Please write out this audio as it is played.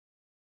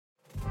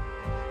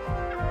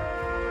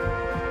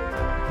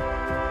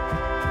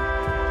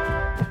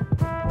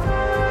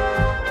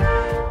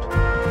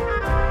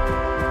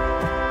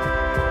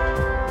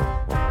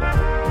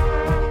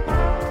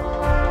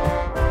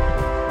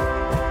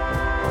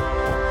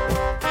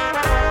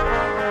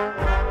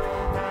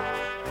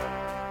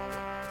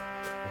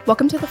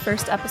Welcome to the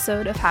first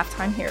episode of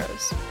Halftime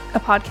Heroes, a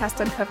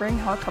podcast uncovering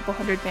how a couple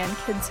hundred band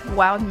kids have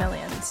wowed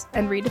millions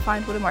and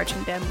redefined what a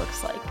marching band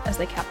looks like as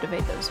they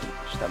captivate those who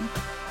watch them.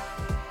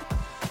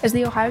 As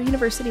the Ohio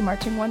University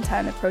Marching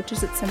 110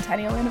 approaches its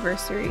centennial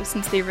anniversary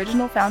since the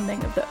original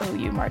founding of the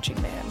OU Marching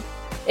Band,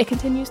 it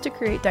continues to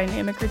create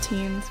dynamic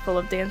routines full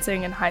of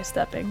dancing and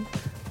high-stepping,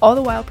 all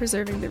the while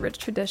preserving the rich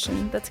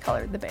tradition that's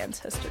colored the band's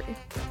history.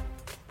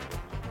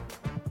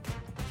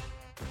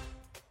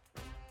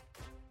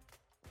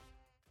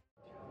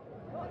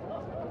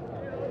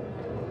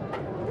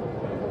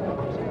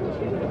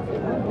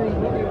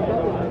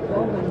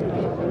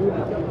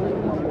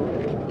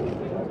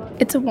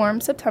 It's a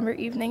warm September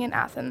evening in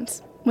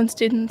Athens when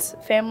students,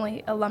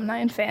 family, alumni,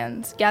 and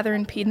fans gather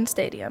in Peden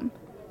Stadium,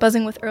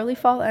 buzzing with early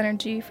fall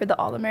energy for the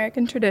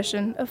all-American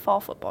tradition of fall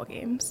football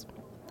games.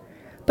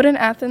 But in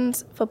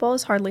Athens, football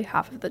is hardly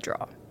half of the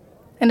draw,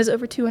 and as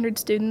over 200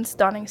 students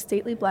donning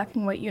stately black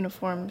and white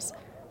uniforms,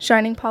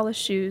 shining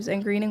polished shoes,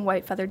 and green and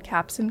white feathered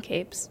caps and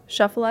capes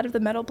shuffle out of the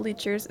metal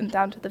bleachers and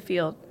down to the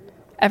field,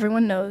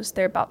 everyone knows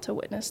they're about to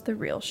witness the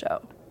real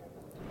show.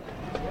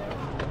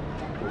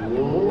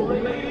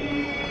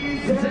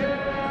 Ladies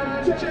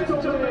and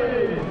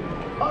gentlemen,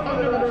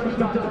 under the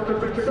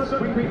Dr.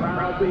 we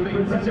proudly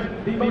present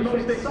the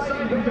most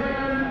exciting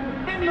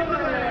band in the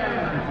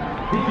land,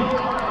 the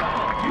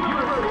Ohio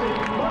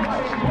University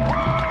Marching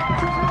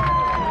Band.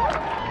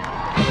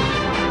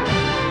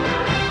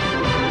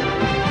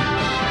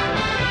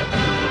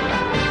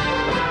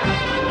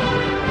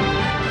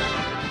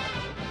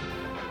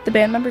 The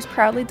band members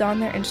proudly don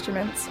their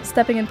instruments,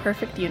 stepping in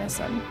perfect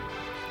unison,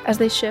 as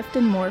they shift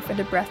and morph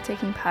into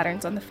breathtaking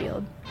patterns on the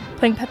field,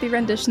 playing peppy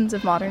renditions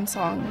of modern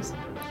songs.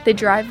 They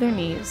drive their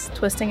knees,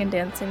 twisting and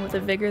dancing with a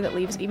vigor that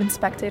leaves even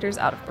spectators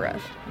out of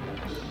breath.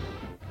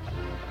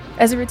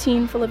 As a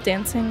routine full of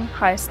dancing,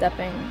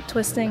 high-stepping,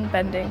 twisting,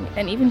 bending,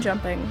 and even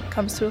jumping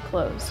comes to a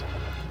close,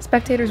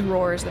 spectators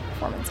roar as the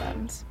performance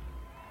ends.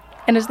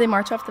 And as they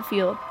march off the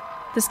field,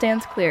 the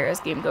stands clear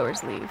as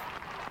gamegoers leave.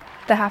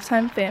 The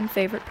halftime fan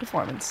favorite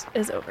performance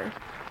is over.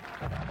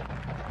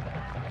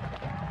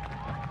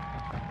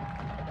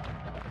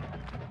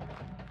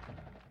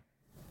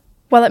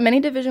 While at many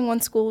Division I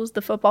schools,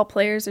 the football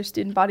players are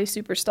student body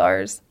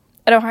superstars,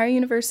 at Ohio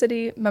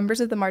University, members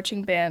of the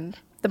marching band,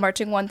 the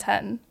Marching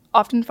 110,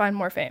 often find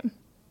more fame.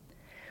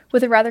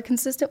 With a rather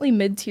consistently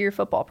mid-tier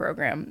football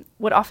program,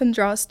 what often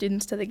draws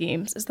students to the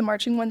games is the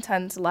Marching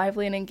 110's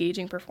lively and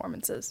engaging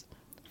performances,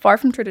 far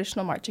from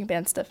traditional marching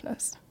band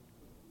stiffness.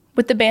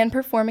 With the band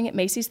performing at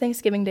Macy's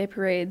Thanksgiving Day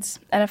parades,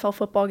 NFL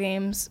football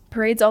games,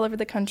 parades all over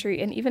the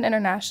country, and even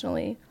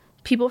internationally,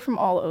 people from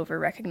all over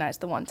recognize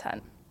the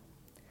 110.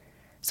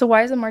 So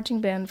why is a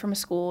marching band from a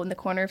school in the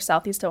corner of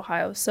Southeast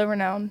Ohio so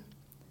renowned?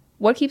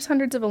 What keeps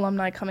hundreds of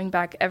alumni coming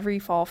back every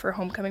fall for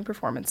homecoming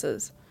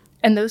performances,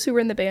 and those who were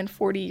in the band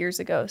 40 years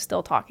ago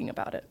still talking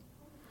about it?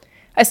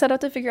 I set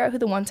out to figure out who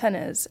the 110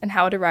 is and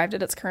how it arrived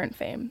at its current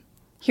fame,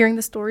 hearing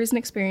the stories and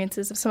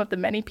experiences of some of the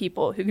many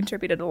people who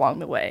contributed along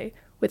the way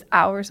with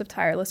hours of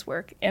tireless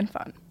work and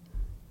fun.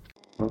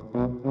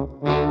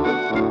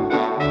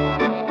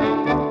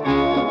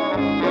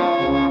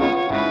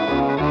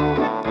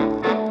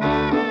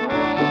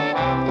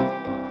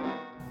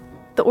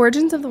 The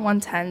origins of the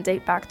 110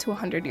 date back to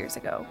 100 years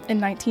ago, in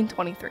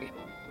 1923.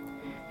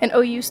 An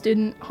OU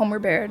student, Homer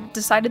Baird,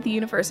 decided the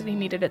university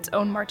needed its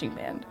own marching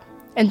band,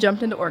 and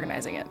jumped into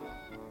organizing it.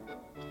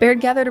 Baird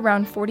gathered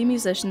around 40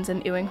 musicians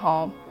in Ewing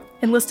Hall,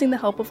 enlisting the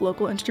help of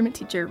local instrument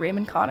teacher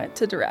Raymond Conant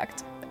to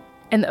direct,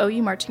 and the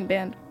OU marching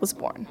band was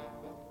born.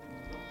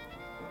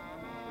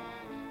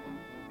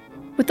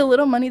 With the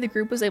little money the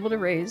group was able to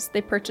raise,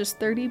 they purchased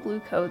 30 blue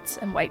coats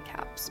and white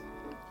caps.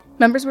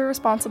 Members were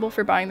responsible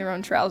for buying their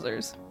own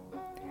trousers.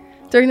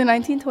 During the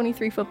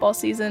 1923 football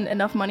season,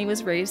 enough money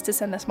was raised to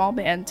send the small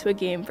band to a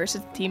game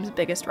versus the team's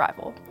biggest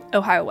rival,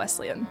 Ohio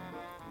Wesleyan.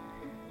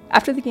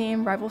 After the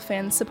game, rival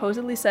fans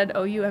supposedly said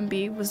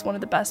OUMB was one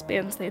of the best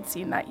bands they had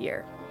seen that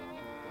year.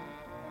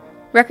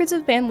 Records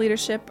of band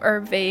leadership are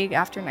vague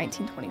after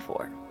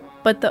 1924,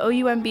 but the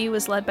OUMB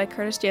was led by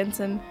Curtis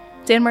Jansen,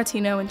 Dan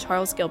Martino, and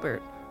Charles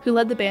Gilbert, who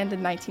led the band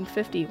in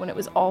 1950 when it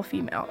was all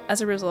female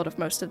as a result of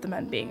most of the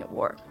men being at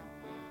war.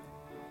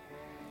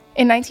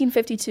 In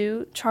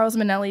 1952, Charles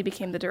Minnelli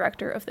became the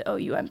director of the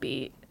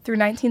OUMB through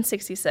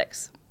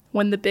 1966,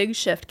 when the big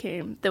shift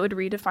came that would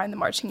redefine the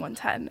Marching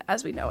 110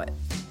 as we know it.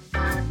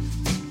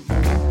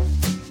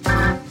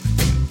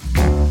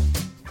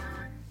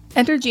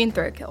 Enter Gene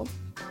Thurkill.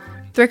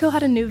 Thurkill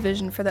had a new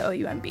vision for the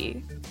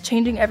OUMB,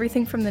 changing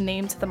everything from the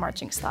name to the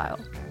marching style.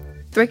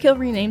 Thurkill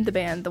renamed the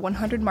band the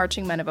 100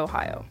 Marching Men of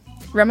Ohio,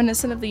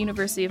 reminiscent of the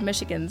University of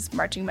Michigan's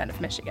Marching Men of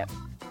Michigan.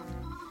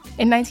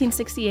 In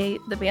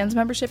 1968, the band's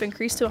membership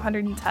increased to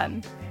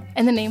 110,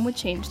 and the name would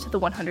change to the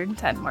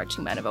 110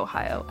 Marching Men of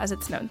Ohio, as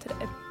it's known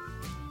today.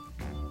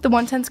 The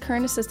 110's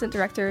current assistant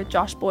director,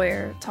 Josh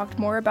Boyer, talked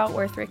more about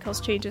where Thurkill's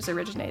changes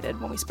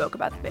originated when we spoke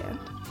about the band.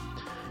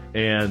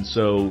 And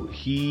so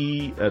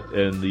he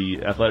and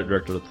the athletic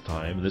director at the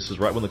time, and this is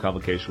right when the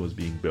convocation was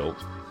being built,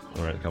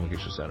 all right, the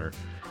convocation center,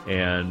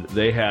 and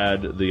they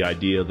had the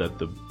idea that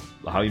the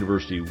Ohio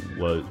University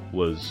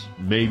was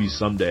maybe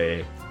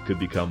someday could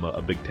become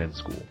a Big Ten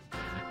school.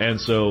 And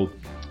so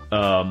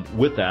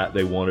with that,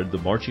 they wanted the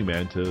marching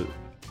band to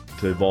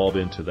evolve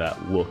into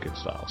that look and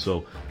style.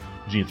 So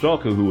Gene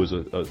Threlko, who was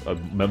a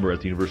member at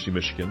the University of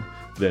Michigan,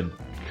 then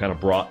kind of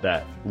brought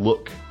that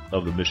look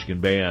of the Michigan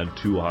band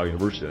to Ohio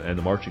University and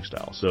the marching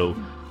style. So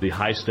the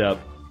high step,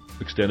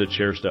 extended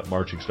chair step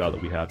marching style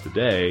that we have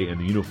today, and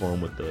the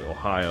uniform with the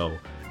Ohio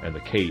and the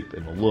cape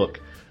and the look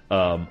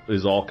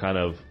is all kind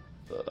of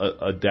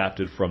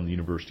adapted from the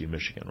University of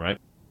Michigan, right?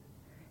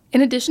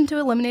 In addition to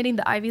eliminating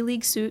the Ivy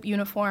League suit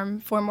uniform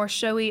for a more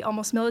showy,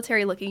 almost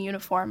military-looking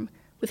uniform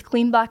with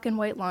clean black and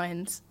white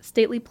lines,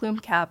 stately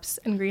plumed caps,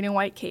 and green and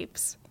white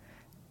capes,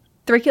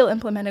 Thurkill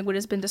implemented what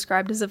has been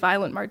described as a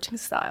violent marching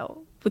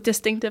style, with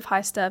distinctive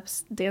high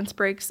steps, dance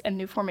breaks, and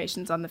new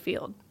formations on the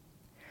field.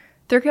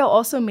 Thurkill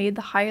also made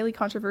the highly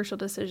controversial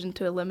decision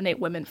to eliminate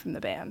women from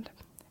the band,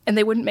 and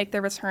they wouldn't make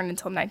their return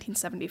until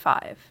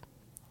 1975.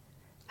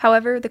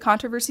 However, the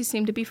controversy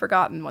seemed to be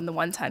forgotten when the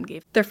 110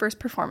 gave their first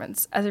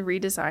performance as a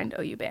redesigned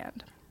OU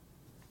band.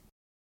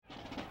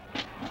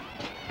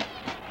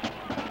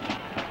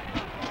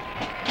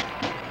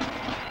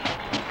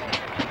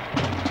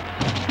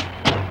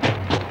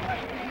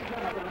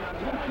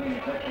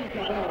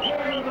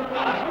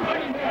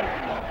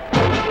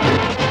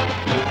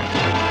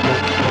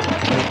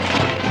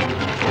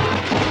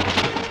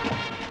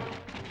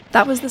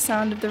 That was the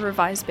sound of the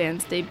revised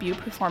band's debut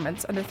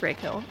performance under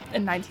Thurkill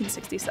in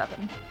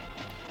 1967.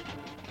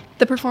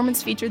 The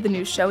performance featured the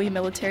new showy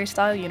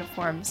military-style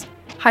uniforms,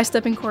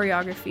 high-stepping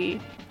choreography,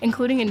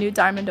 including a new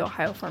Diamond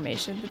Ohio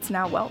formation that's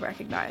now well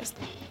recognized,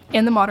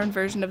 and the modern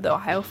version of the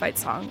Ohio fight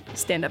song,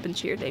 Stand Up and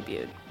Cheer,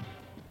 debuted.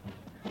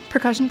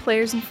 Percussion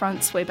players in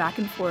front sway back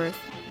and forth,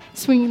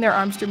 swinging their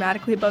arms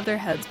dramatically above their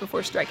heads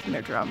before striking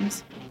their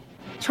drums.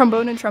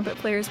 Trombone and trumpet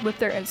players whip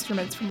their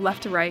instruments from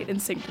left to right in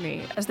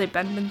synchrony as they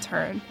bend and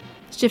turn,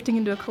 shifting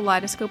into a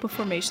kaleidoscope of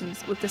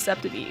formations with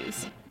deceptive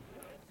ease.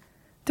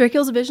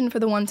 Thurkill's vision for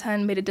the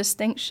 110 made a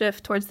distinct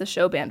shift towards the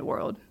show band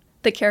world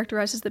that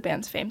characterizes the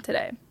band's fame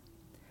today.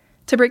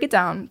 To break it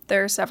down,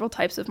 there are several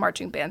types of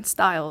marching band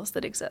styles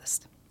that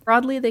exist.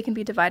 Broadly, they can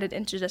be divided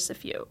into just a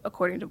few,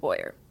 according to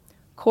Boyer: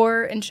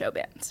 corps and show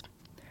bands.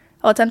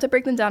 I'll attempt to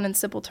break them down in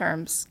simple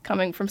terms,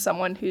 coming from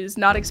someone who's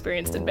not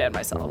experienced in band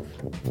myself.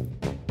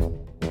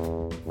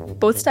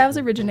 Both styles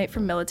originate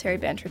from military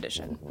band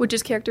tradition, which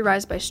is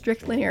characterized by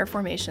strict linear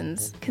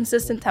formations,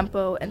 consistent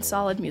tempo, and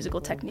solid musical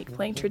technique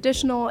playing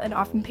traditional and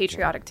often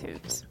patriotic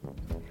tunes.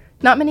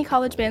 Not many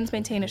college bands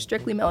maintain a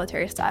strictly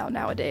military style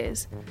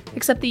nowadays,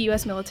 except the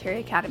U.S. military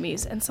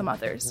academies and some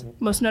others,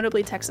 most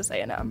notably Texas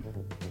A&M.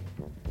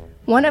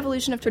 One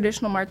evolution of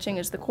traditional marching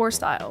is the corps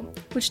style,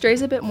 which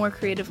strays a bit more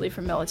creatively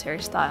from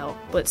military style,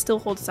 but still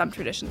holds some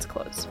traditions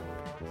close.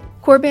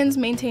 Corps bands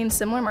maintain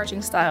similar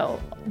marching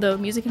style, though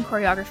music and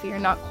choreography are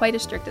not quite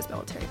as strict as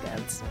military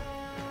bands.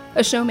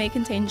 A show may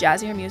contain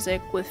jazzier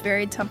music with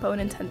varied tempo and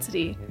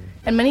intensity,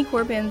 and many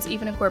corps bands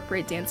even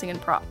incorporate dancing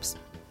and props.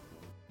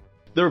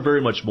 They're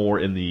very much more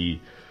in the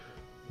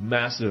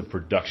massive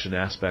production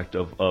aspect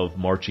of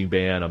marching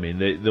band. I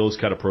mean, those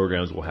kind of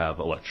programs will have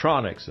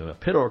electronics and a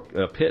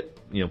pit,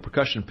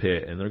 percussion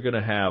pit, and they're going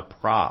to have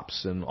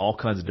props and all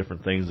kinds of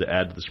different things that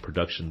add to this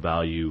production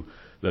value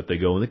that they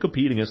go and they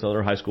compete against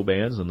other high school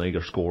bands, and they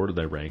are scored and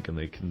they rank and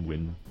they can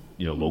win,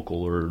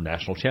 local or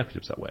national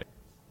championships that way.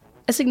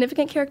 A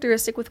significant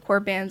characteristic with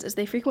corps bands is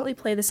they frequently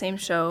play the same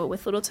show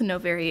with little to no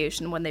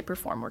variation when they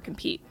perform or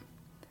compete.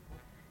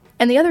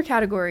 In the other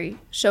category,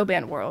 show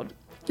band world,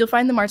 you'll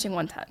find the marching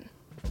 110.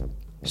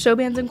 Show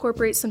bands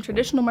incorporate some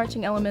traditional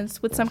marching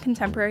elements with some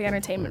contemporary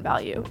entertainment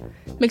value,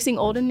 mixing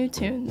old and new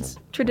tunes,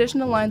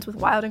 traditional lines with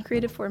wild and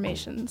creative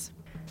formations.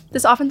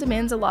 This often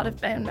demands a lot of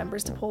band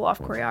members to pull off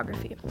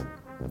choreography.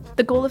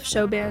 The goal of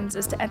show bands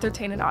is to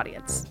entertain an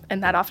audience,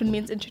 and that often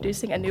means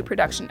introducing a new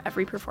production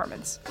every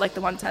performance, like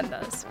the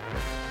 110 does.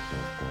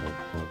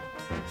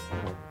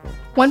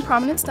 One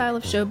prominent style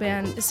of show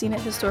band is seen at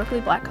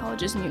historically black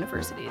colleges and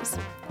universities.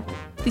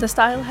 The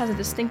style has a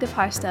distinctive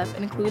high step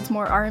and includes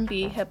more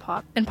R&B,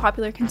 hip-hop, and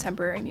popular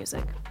contemporary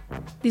music.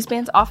 These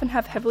bands often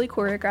have heavily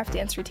choreographed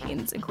dance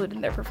routines included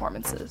in their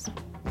performances.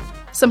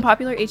 Some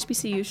popular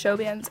HBCU show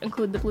bands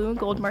include the Blue and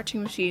Gold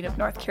Marching Machine of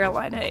North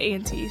Carolina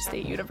A&T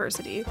State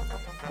University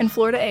and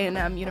Florida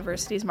A&M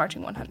University's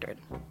Marching 100.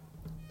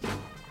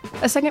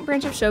 A second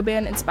branch of show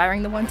band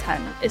inspiring the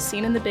 110 is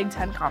seen in the Big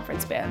Ten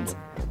Conference bands,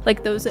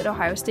 like those at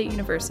Ohio State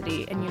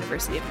University and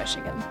University of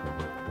Michigan.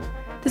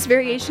 This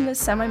variation is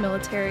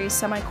semi-military,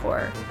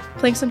 semi-corps,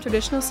 playing some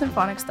traditional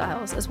symphonic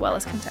styles as well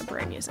as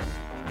contemporary music.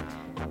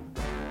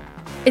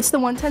 It's the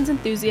 110's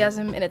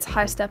enthusiasm in its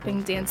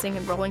high-stepping, dancing,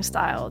 and rolling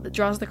style that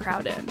draws the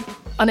crowd in,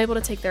 unable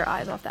to take their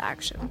eyes off the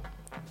action.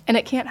 And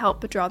it can't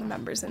help but draw the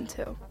members in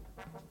too.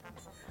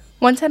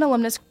 110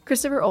 alumnus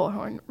Christopher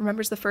Olhorn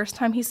remembers the first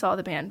time he saw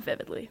the band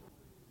vividly.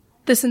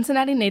 The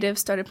Cincinnati native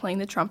started playing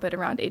the trumpet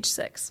around age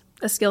 6,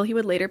 a skill he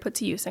would later put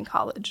to use in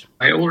college.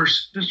 My older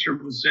sister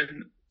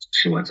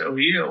she went to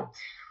OU,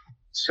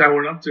 So I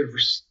went up there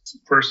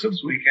for a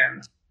subs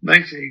weekend,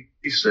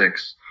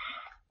 1986,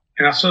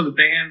 and I saw the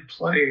band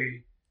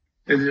play.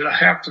 They did a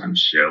halftime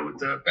show with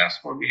the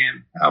basketball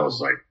game. I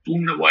was like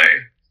blown away.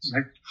 It's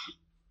like,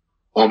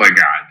 oh my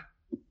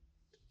God,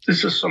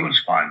 this is so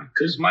much fun.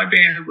 Because my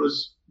band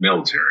was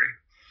military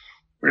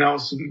when I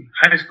was in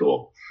high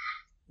school.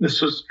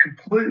 This was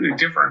completely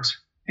different.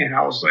 And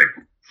I was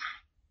like,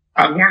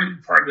 I wanted to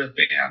be part of that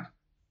band.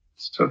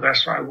 So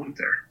that's why I went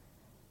there.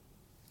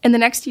 In the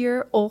next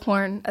year,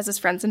 Olhorn, as his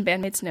friends and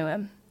bandmates knew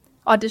him,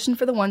 auditioned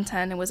for the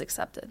 110 and was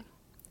accepted.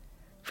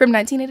 From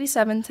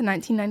 1987 to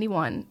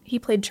 1991, he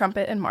played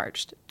trumpet and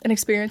marched, an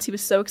experience he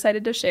was so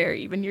excited to share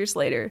even years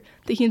later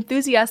that he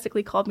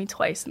enthusiastically called me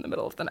twice in the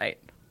middle of the night.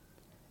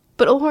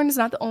 But Olhorn is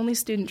not the only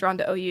student drawn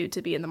to OU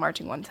to be in the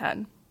Marching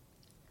 110.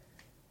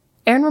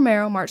 Aaron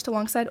Romero marched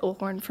alongside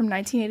Olhorn from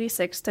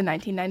 1986 to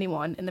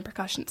 1991 in the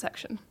percussion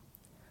section.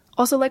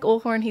 Also like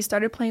Olhorn, he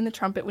started playing the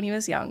trumpet when he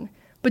was young,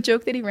 but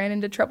joked that he ran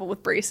into trouble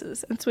with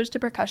braces and switched to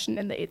percussion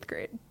in the 8th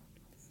grade.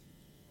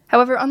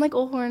 However, unlike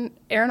Olhorn,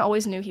 Aaron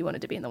always knew he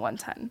wanted to be in the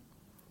 110.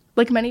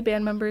 Like many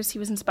band members, he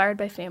was inspired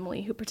by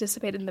family who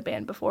participated in the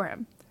band before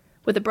him,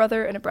 with a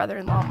brother and a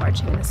brother-in-law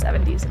marching in the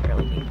 70s and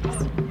early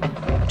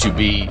 80s. To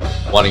be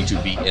wanting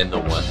to be in the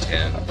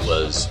 110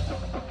 was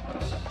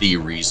the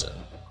reason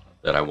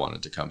that I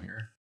wanted to come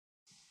here.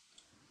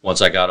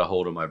 Once I got a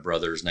hold of my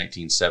brother's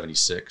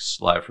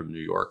 1976 Live from New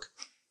York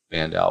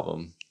band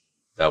album,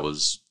 that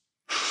was,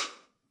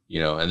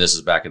 and this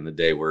is back in the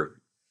day where,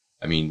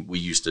 we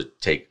used to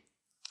take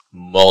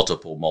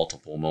multiple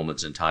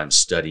moments in time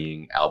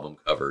studying album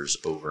covers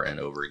over and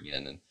over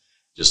again and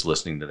just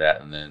listening to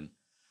that. And then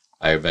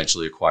I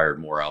eventually acquired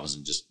more albums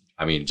and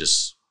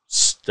just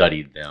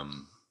studied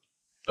them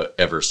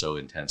ever so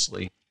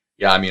intensely.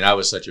 Yeah, I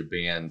was such a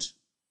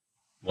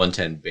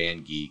 110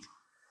 band geek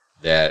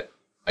that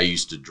I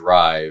used to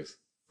drive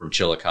from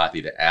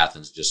Chillicothe to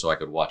Athens just so I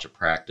could watch a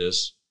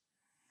practice.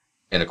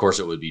 And of course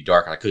it would be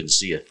dark and I couldn't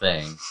see a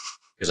thing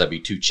because I'd be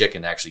too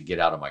chicken to actually get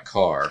out of my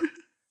car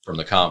from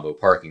the combo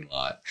parking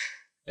lot.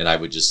 And I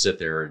would just sit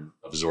there and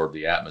absorb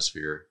the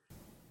atmosphere.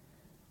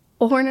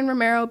 Olhorn and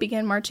Romero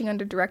began marching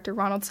under director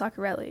Ronald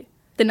Saccarelli,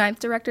 the 9th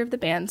director of the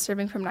band,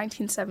 serving from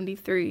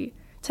 1973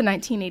 to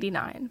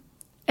 1989,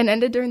 and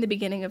ended during the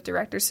beginning of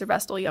director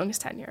Sylvester Young's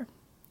tenure.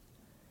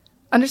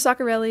 Under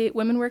Saccarelli,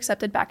 women were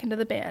accepted back into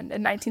the band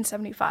in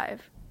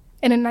 1975,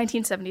 and in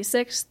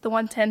 1976, the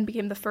 110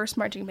 became the first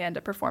marching band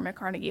to perform at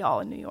Carnegie Hall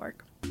in New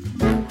York.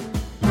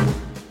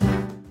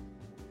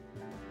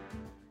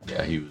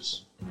 Yeah, he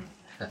was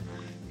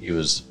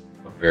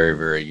a very,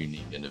 very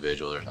unique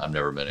individual. I've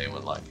never met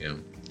anyone like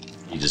him.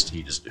 He just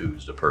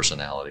oozed a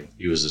personality.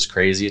 He was this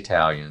crazy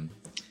Italian.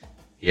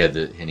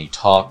 He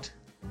talked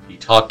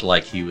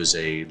like he was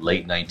a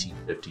late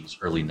 1950s,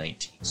 early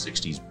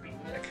 1960s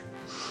beatnik.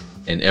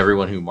 And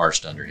everyone who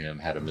marched under him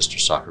had a Mr.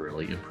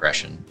 Saccarelli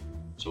impression.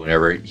 So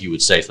whenever he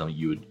would say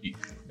something,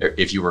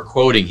 if you were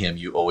quoting him,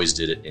 you always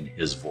did it in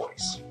his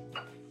voice.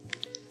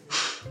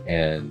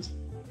 And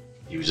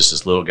he was just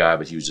this little guy,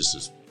 but he was just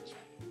this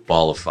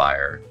ball of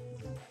fire.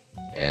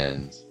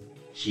 And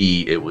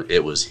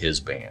it was his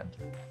band.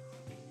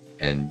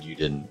 And you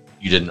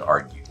didn't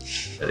argue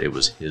that it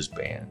was his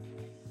band.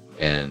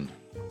 And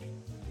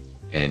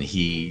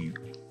he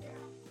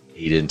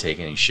didn't take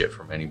any shit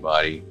from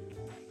anybody.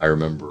 I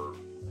remember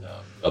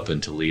up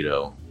in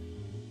Toledo,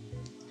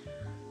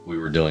 we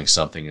were doing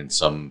something and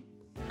some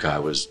guy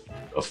was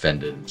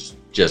offended and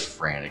just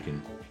frantic,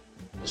 and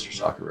Mr.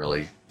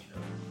 Saccarelli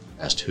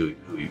asked who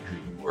you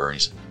were, and he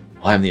said,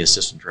 well, I'm the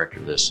assistant director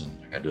of this, and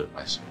I got to do it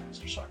myself.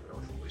 Mr.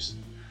 Saccarelli voice.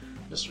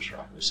 Mr.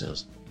 Saccarelli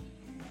says,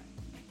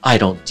 I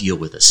don't deal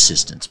with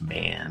assistants,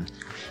 man.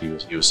 He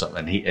was something,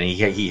 and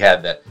he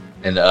had that,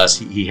 and to us,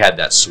 he had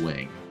that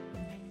swing.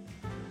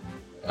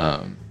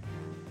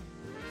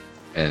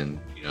 And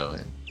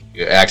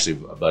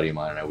actually, a buddy of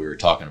mine and I, we were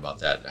talking about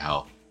that,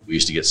 how we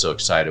used to get so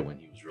excited when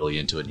he was really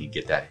into it, and he'd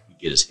get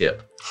his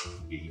hip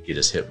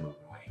moving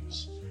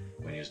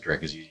when he was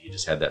directing. He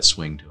just had that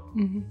swing to him.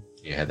 Mm-hmm.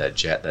 He had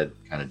that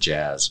kind of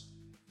jazz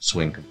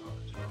swing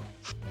component to him.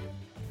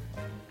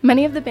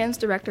 Many of the band's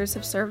directors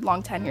have served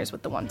long tenures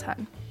with the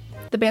 110.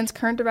 The band's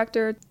current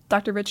director,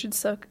 Dr. Richard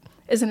Sook,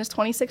 is in his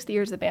 26th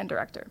year as the band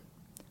director.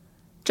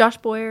 Josh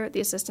Boyer,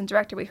 the assistant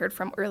director we heard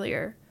from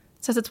earlier,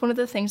 says it's one of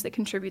the things that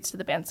contributes to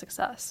the band's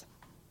success.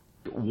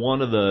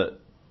 One of the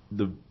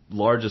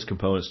largest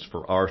components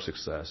for our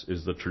success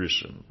is the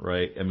tradition,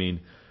 right?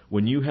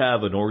 When you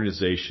have an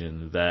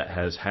organization that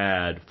has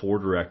had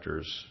 5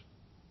 directors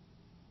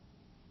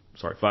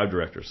since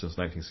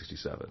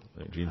 1967,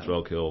 Gene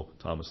Threlkill,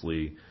 Thomas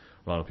Lee,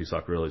 Ronald P.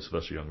 Saccarelli,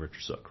 Sylvester Young,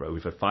 Richard Sook, right?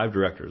 We've had 5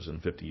 directors in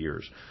 50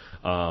 years.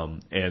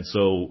 And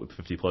so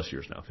 50 plus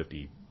years now,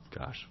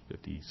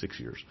 56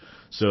 years.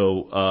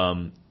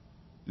 So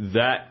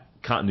that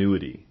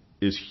continuity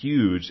is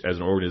huge as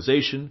an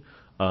organization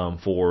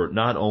for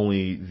not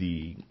only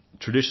the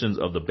traditions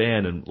of the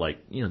band, and the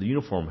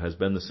uniform has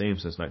been the same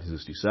since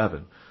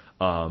 1967,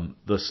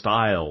 the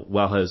style,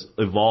 while has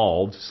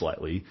evolved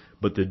slightly,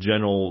 but the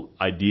general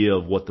idea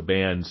of what the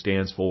band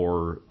stands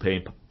for,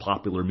 playing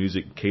popular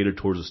music catered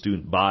towards the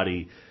student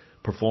body,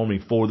 performing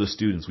for the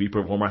students. We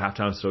perform our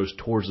halftime shows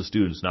towards the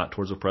students, not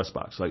towards the press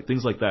box. Like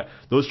things like that.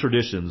 Those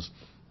traditions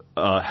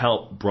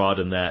help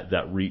broaden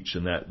that reach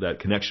and that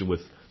connection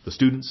with the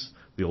students,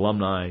 the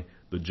alumni,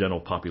 the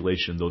general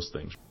population, those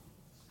things.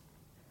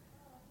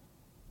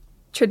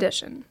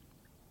 Tradition.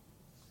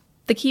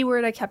 The key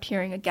word I kept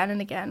hearing again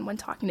and again when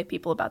talking to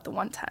people about the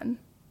 110.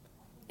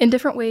 In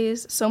different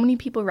ways, so many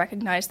people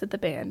recognize that the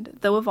band,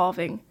 though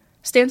evolving,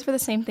 stands for the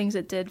same things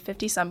it did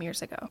 50-some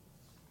years ago.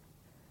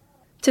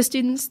 To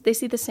students, they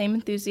see the same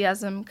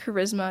enthusiasm,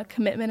 charisma,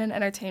 commitment, and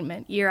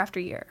entertainment year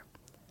after year.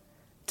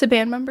 To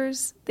band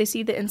members, they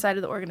see the inside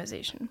of the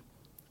organization,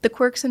 the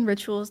quirks and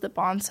rituals that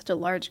bond such a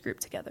large group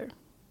together.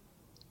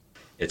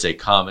 It's a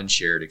common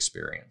shared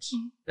experience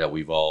that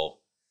we've all,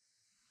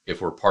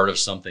 if we're part of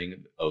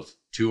something of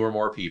two or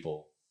more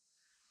people,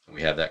 and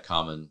we have that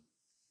common,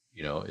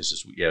 it's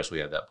just, yes, we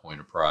have that point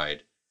of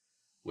pride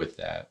with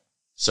that.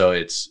 So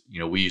it's,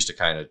 we used to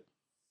kind of,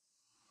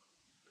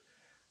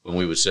 when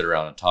we would sit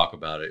around and talk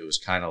about it, it was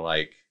kind of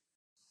like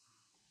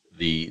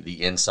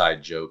the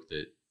inside joke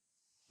that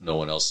no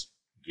one else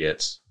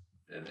gets.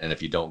 And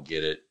if you don't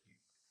get it,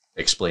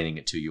 explaining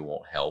it to you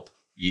won't help.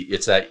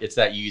 It's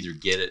that you either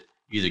get it,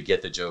 you either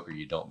get the joke or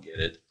you don't get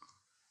it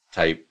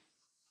type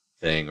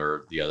thing,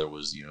 or the other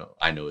was,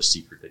 I know a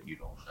secret that you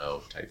don't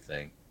know type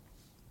thing.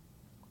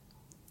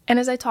 And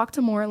as I talked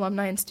to more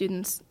alumni and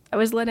students, I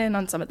was let in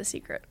on some of the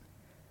secret.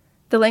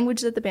 The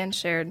language that the band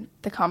shared,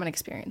 the common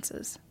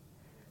experiences.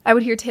 I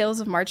would hear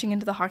tales of marching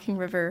into the Hocking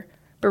River,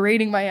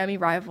 berating Miami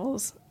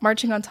rivals,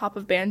 marching on top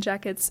of band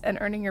jackets, and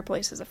earning your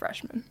place as a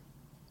freshman.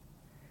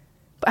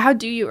 But how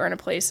do you earn a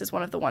place as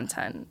one of the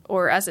 110,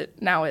 or as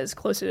it now is,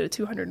 closer to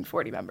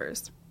 240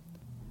 members?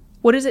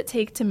 What does it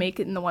take to make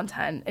it in the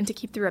 110 and to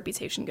keep the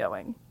reputation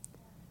going?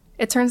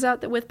 It turns out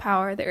that with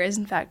power, there is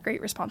in fact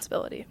great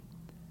responsibility.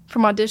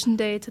 From audition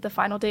day to the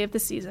final day of the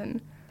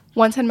season,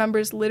 110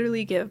 members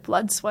literally give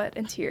blood, sweat,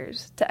 and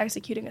tears to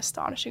executing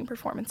astonishing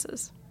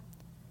performances.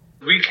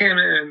 We came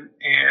in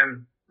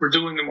and we're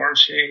doing the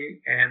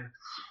marching, and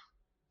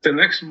the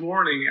next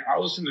morning I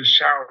was in the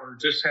shower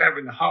just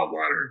having the hot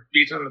water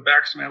beat on the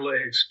backs of my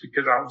legs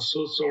because I was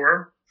so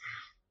sore.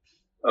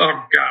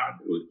 Oh God,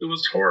 it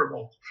was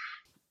horrible.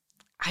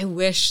 I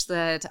wish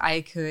that I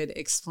could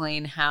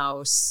explain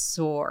how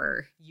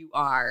sore you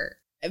are,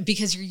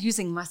 because you're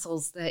using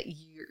muscles that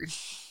your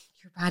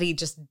body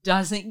just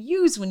doesn't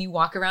use when you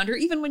walk around, or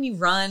even when you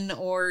run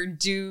or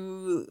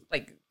do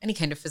like any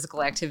kind of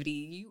physical activity.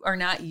 You are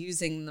not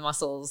using your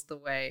muscles the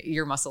way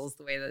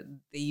that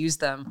they use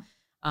them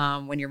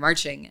when you're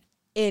marching.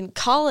 In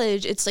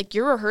college, it's like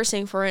you're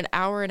rehearsing for an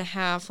hour and a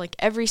half, like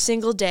every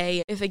single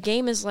day. If a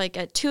game is like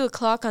at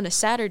 2:00 on a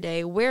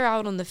Saturday, we're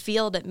out on the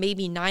field at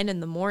maybe 9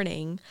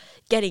 a.m.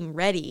 getting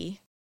ready.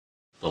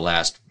 The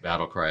last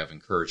battle cry of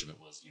encouragement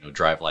was,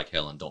 drive like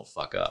hell and don't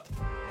fuck up.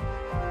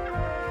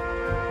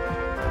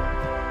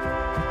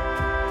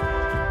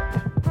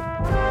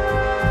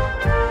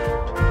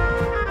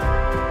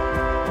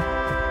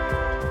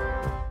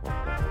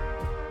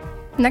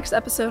 Next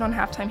episode on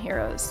Halftime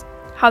Heroes,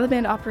 how the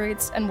band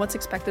operates and what's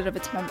expected of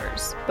its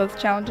members, both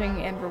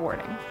challenging and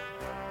rewarding.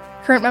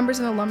 Current members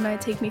and alumni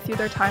take me through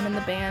their time in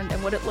the band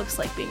and what it looks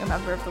like being a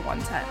member of the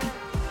 110.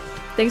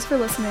 Thanks for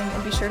listening,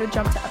 and be sure to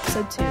jump to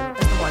episode 2 as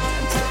the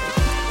 110 story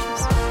continues.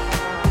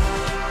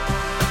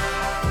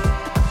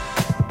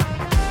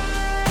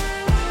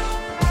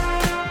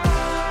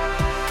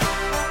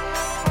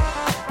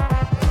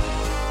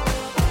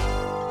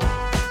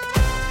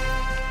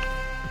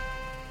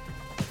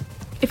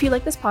 If you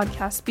like this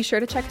podcast, be sure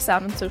to check us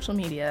out on social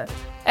media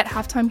at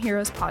Halftime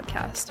Heroes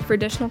Podcast for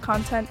additional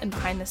content and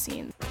behind the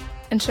scenes,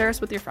 and share us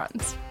with your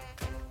friends.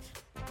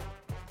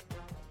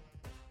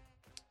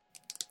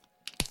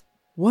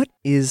 What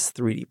is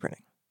 3D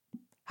printing?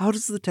 How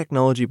does the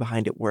technology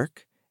behind it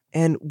work?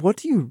 And what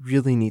do you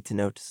really need to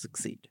know to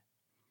succeed?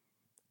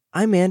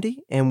 I'm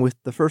Andy, and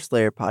with the First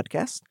Layer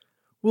podcast,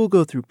 we'll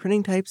go through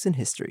printing types and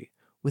history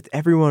with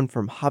everyone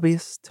from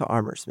hobbyists to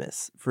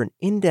armorsmiths for an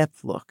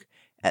in-depth look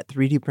at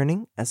 3D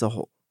printing as a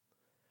whole.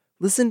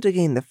 Listen to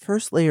gain the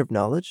first layer of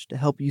knowledge to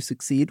help you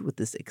succeed with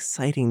this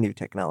exciting new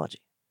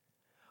technology.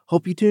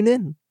 Hope you tune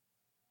in.